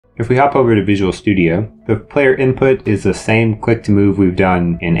If we hop over to Visual Studio, the player input is the same click to move we've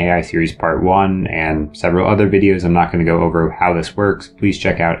done in AI Series Part 1 and several other videos. I'm not going to go over how this works. Please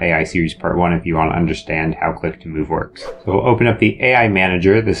check out AI Series Part 1 if you want to understand how click to move works. So we'll open up the AI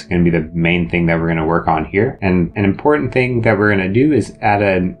Manager. This is going to be the main thing that we're going to work on here. And an important thing that we're going to do is add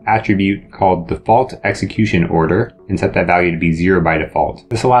an attribute called DefaultExecutionOrder and set that value to be 0 by default.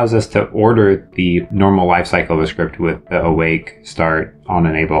 This allows us to order the normal lifecycle of a script with the awake, start, on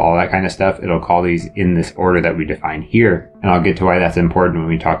enable, all that kind of stuff. It'll call these in this order that we define here. And I'll get to why that's important when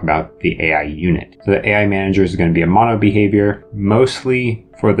we talk about the AI unit. So the AI manager is going to be a mono behavior, mostly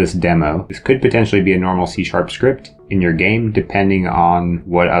for this demo. This could potentially be a normal C# script in your game, depending on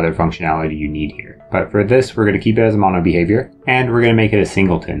what other functionality you need here. But for this, we're going to keep it as a mono behavior, and we're going to make it a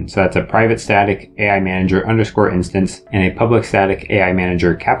singleton. So that's a private static AI manager underscore instance and a public static AI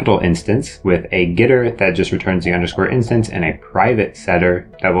manager capital instance with a getter that just returns the underscore instance and a private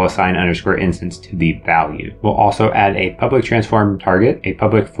setter that will assign underscore instance to the value. We'll also add a public transform target, a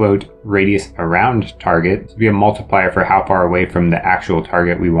public float radius around target to be a multiplier for how far away from the actual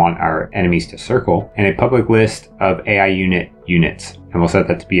target we want our enemies to circle, and a public list of AI unit units. And we'll set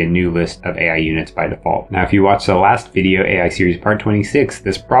that to be a new list of AI units by default. Now, if you watched the last video, AI Series Part 26,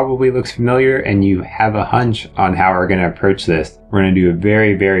 this probably looks familiar and you have a hunch on how we're going to approach this. We're going to do a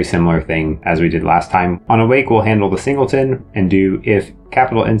very, very similar thing as we did last time. On awake, we'll handle the singleton and do if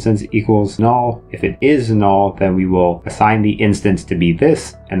capital instance equals null. If it is null, then we will assign the instance to be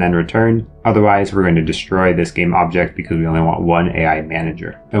this and then return. Otherwise, we're going to destroy this game object because we only want one AI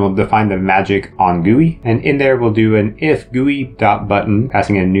manager. Then we'll define the magic on GUI, and in there we'll do an if GUI.button,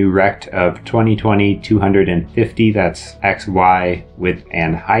 passing a new rect of 2020 250, that's x, y, width,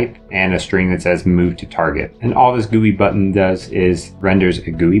 and height, and a string that says move to target. And all this GUI button does is renders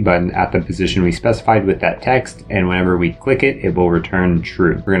a GUI button at the position we specified with that text, and whenever we click it, it will return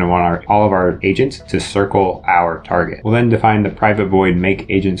true. We're going to want all of our agents to circle our target. We'll then define the private void make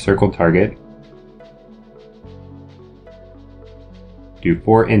agent circle target. Do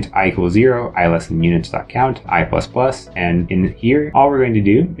for int I equals 0, I less than units.count, I++, and in here, all we're going to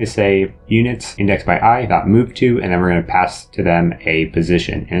do is say units indexed by I dot move to, and then we're going to pass to them a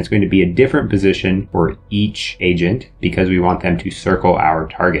position. And it's going to be a different position for each agent because we want them to circle our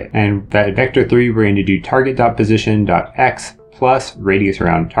target. And that vector 3, we're going to do target.position.x plus radius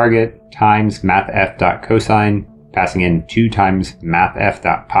around target times mathf.cosine, passing in 2 times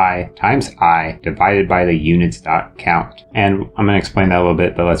mathf.pi times I divided by the units.count. And I'm going to explain that a little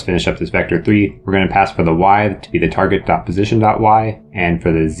bit, but let's finish up this vector 3. We're going to pass for the y to be the target.position.y, and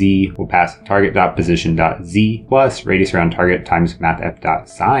for the z, we'll pass target.position.z plus radius around target times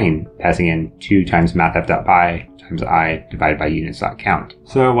mathf.sine, passing in 2 times mathf.pi times I divided by units.count.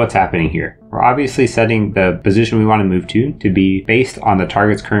 So what's happening here? We're obviously setting the position we want to move to be based on the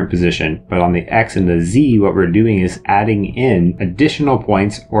target's current position, but on the x and the z, what we're doing is adding in additional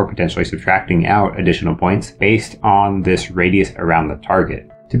points or potentially subtracting out additional points based on this radius around the target.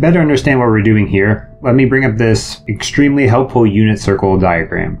 To better understand what we're doing here, let me bring up this extremely helpful unit circle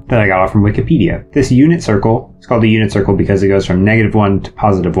diagram that I got off from Wikipedia. This unit circle is called a unit circle because it goes from -1 to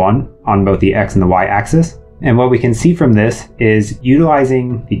 +1 on both the x and the y axis. And what we can see from this is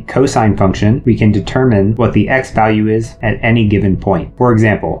utilizing the cosine function, we can determine what the x value is at any given point. For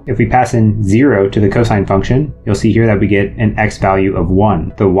example, if we pass in 0 to the cosine function, you'll see here that we get an x value of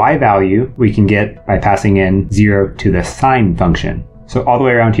 1. The y value we can get by passing in 0 to the sine function. So all the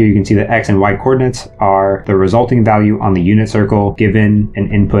way around here, you can see the x and y coordinates are the resulting value on the unit circle given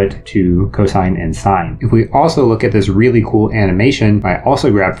an input to cosine and sine. If we also look at this really cool animation I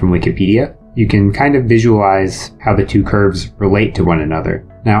also grabbed from Wikipedia, you can kind of visualize how the two curves relate to one another.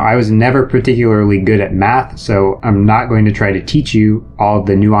 Now, I was never particularly good at math, so I'm not going to try to teach you all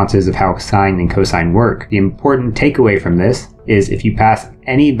the nuances of how sine and cosine work. The important takeaway from this is if you pass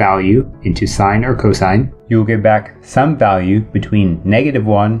any value into sine or cosine, you will get back some value between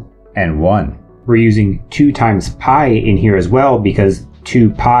 -1 and 1. We're using 2 times pi in here as well because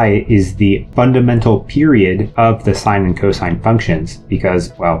 2 pi is the fundamental period of the sine and cosine functions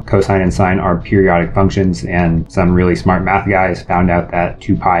because, well, cosine and sine are periodic functions, and some really smart math guys found out that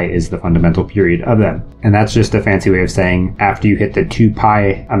 2 pi is the fundamental period of them. And that's just a fancy way of saying after you hit the 2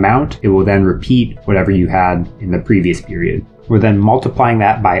 pi amount, it will then repeat whatever you had in the previous period. We're then multiplying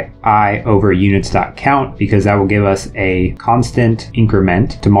that by I over units.count because that will give us a constant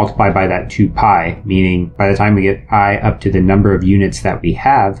increment to multiply by that 2 pi, meaning by the time we get I up to the number of units that we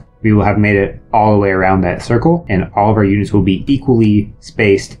have, we will have made it all the way around that circle, and all of our units will be equally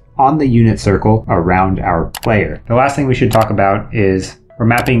spaced on the unit circle around our player. The last thing we should talk about is we're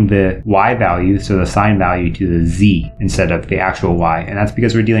mapping the y value, so the sine value, to the z instead of the actual y. And that's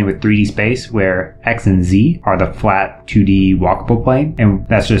because we're dealing with 3D space where x and z are the flat 2D walkable plane. And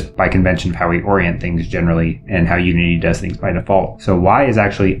that's just by convention of how we orient things generally and how Unity does things by default. So y is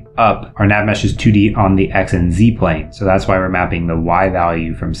actually up. Our nav mesh is 2D on the x and z plane. So that's why we're mapping the y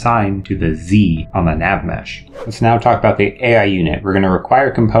value from sine to the z on the nav mesh. Let's now talk about the AI unit. We're going to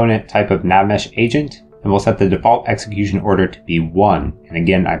require component type of NavMeshAgent, and we'll set the default execution order to be 1. And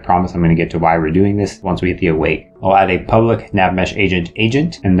again, I promise I'm going to get to why we're doing this once we hit the awake. I'll add a public NavMeshAgent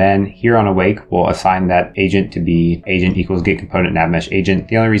agent, and then here on awake, we'll assign that agent to be agent equals get component NavMeshAgent.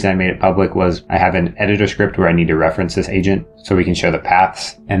 The only reason I made it public was I have an editor script where I need to reference this agent so we can show the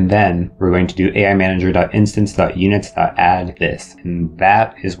paths. And then we're going to do AIManager.instance.units.add this. And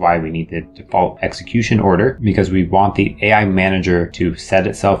that is why we need the default execution order, because we want the AI manager to set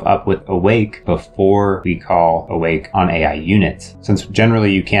itself up with awake before we call awake on AI units. Since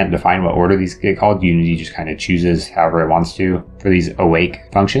generally you can't define what order these get called, Unity just kind of chooses however it wants to for these awake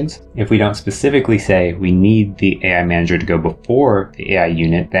functions. If we don't specifically say we need the AI manager to go before the AI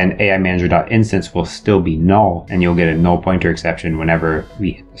unit, then AIManager.instance will still be null, and you'll get a null pointer exception whenever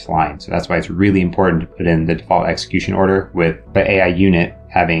we hit this line. So that's why it's really important to put in the default execution order with the AI unit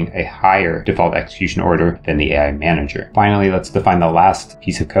having a higher default execution order than the AI manager. Finally, let's define the last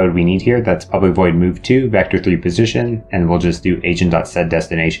piece of code we need here. That's public void move to vector3 position, and we'll just do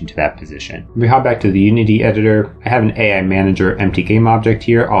agent.setDestination to that position. If we hop back to the Unity editor, I have an AI manager empty game object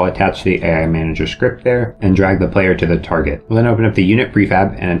here. I'll attach the AI manager script there and drag the player to the target. We'll then open up the unit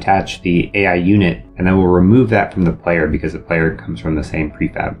prefab and attach the AI unit, and then we'll remove that from the player because the player comes from the same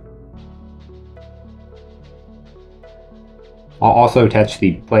prefab. I'll also attach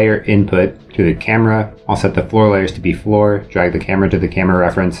the player input to the camera. I'll set the floor layers to be floor, drag the camera to the camera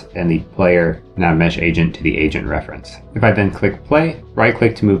reference, and the player NavMeshAgent to the agent reference. If I then click play, right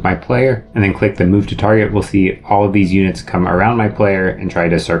click to move my player, and then click the move to target, we'll see all of these units come around my player and try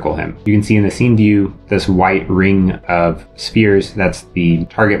to circle him. You can see in the scene view, this white ring of spheres, that's the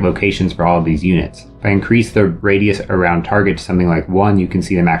target locations for all of these units. If I increase the radius around target to something like 1, you can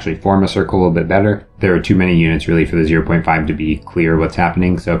see them actually form a circle a little bit better. There are too many units really for the 0.5 to be clear what's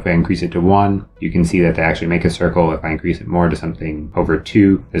happening. So if I increase it to 1, you can see that they actually make a circle. If I increase it more to something over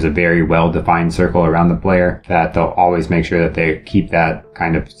 2, there's a very well-defined circle around the player that they'll always make sure that they keep that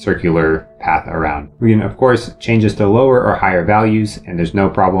kind of circular path around. We can of course change this to lower or higher values, and there's no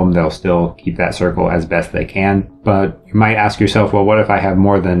problem. They'll still keep that circle as best they can. But you might ask yourself, well, what if I have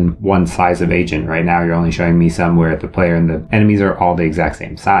more than one size of agent? Right now you're only showing me some where the player and the enemies are all the exact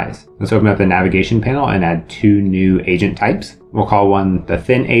same size. Let's open up the navigation panel and add 2 new agent types. We'll call one the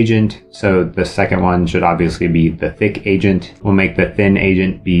thin agent, so the second one should obviously be the thick agent. We'll make the thin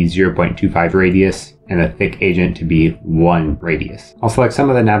agent be 0.25 radius and the thick agent to be 1 radius. I'll select some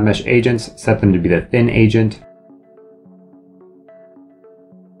of the NavMesh agents, set them to be the thin agent.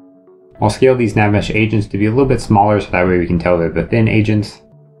 I'll scale these NavMesh agents to be a little bit smaller so that way we can tell they're the thin agents.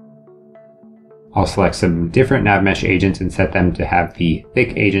 I'll select some different NavMesh agents and set them to have the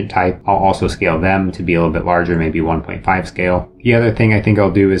thick agent type. I'll also scale them to be a little bit larger, maybe 1.5 scale. The other thing I think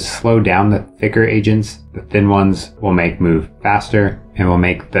I'll do is slow down the thicker agents. The thin ones will make move faster, and we'll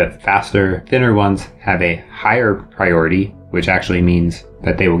make the faster, thinner ones have a higher priority, which actually means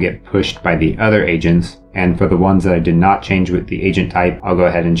that they will get pushed by the other agents. And for the ones that I did not change with the agent type, I'll go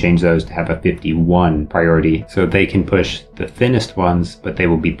ahead and change those to have a 51 priority. So they can push the thinnest ones, but they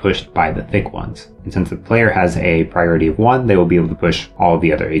will be pushed by the thick ones. And since the player has a priority of 1, they will be able to push all of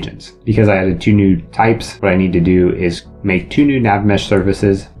the other agents. Because I added 2 new types, what I need to do is make 2 new NavMesh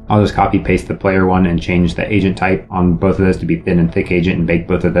surfaces. I'll just copy paste the player one and change the agent type on both of those to be thin and thick agent and bake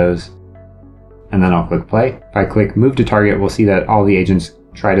both of those. And then I'll click play. If I click move to target, we'll see that all the agents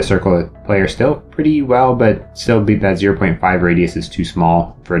try to circle the player still pretty well, but still that 0.5 radius is too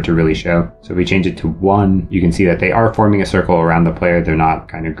small for it to really show. So if we change it to 1, you can see that they are forming a circle around the player. They're not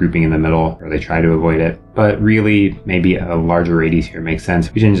kind of grouping in the middle, or they try to avoid it. But really, maybe a larger radius here makes sense.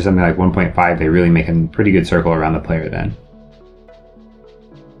 If we change to something like 1.5, they really make a pretty good circle around the player then.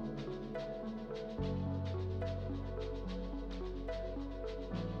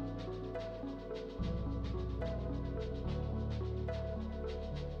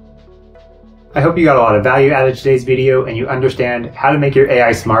 I hope you got a lot of value out of today's video and you understand how to make your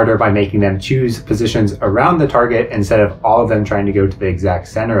AI smarter by making them choose positions around the target instead of all of them trying to go to the exact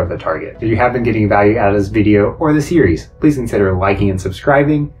center of the target. If you have been getting value out of this video or the series, please consider liking and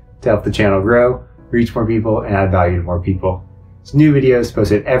subscribing to help the channel grow, reach more people, and add value to more people. There's new videos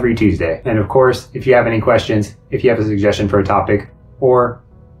posted every Tuesday. And of course, if you have any questions, if you have a suggestion for a topic, or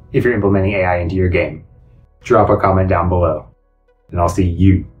if you're implementing AI into your game, drop a comment down below. and I'll see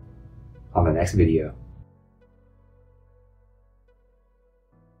you on the next video.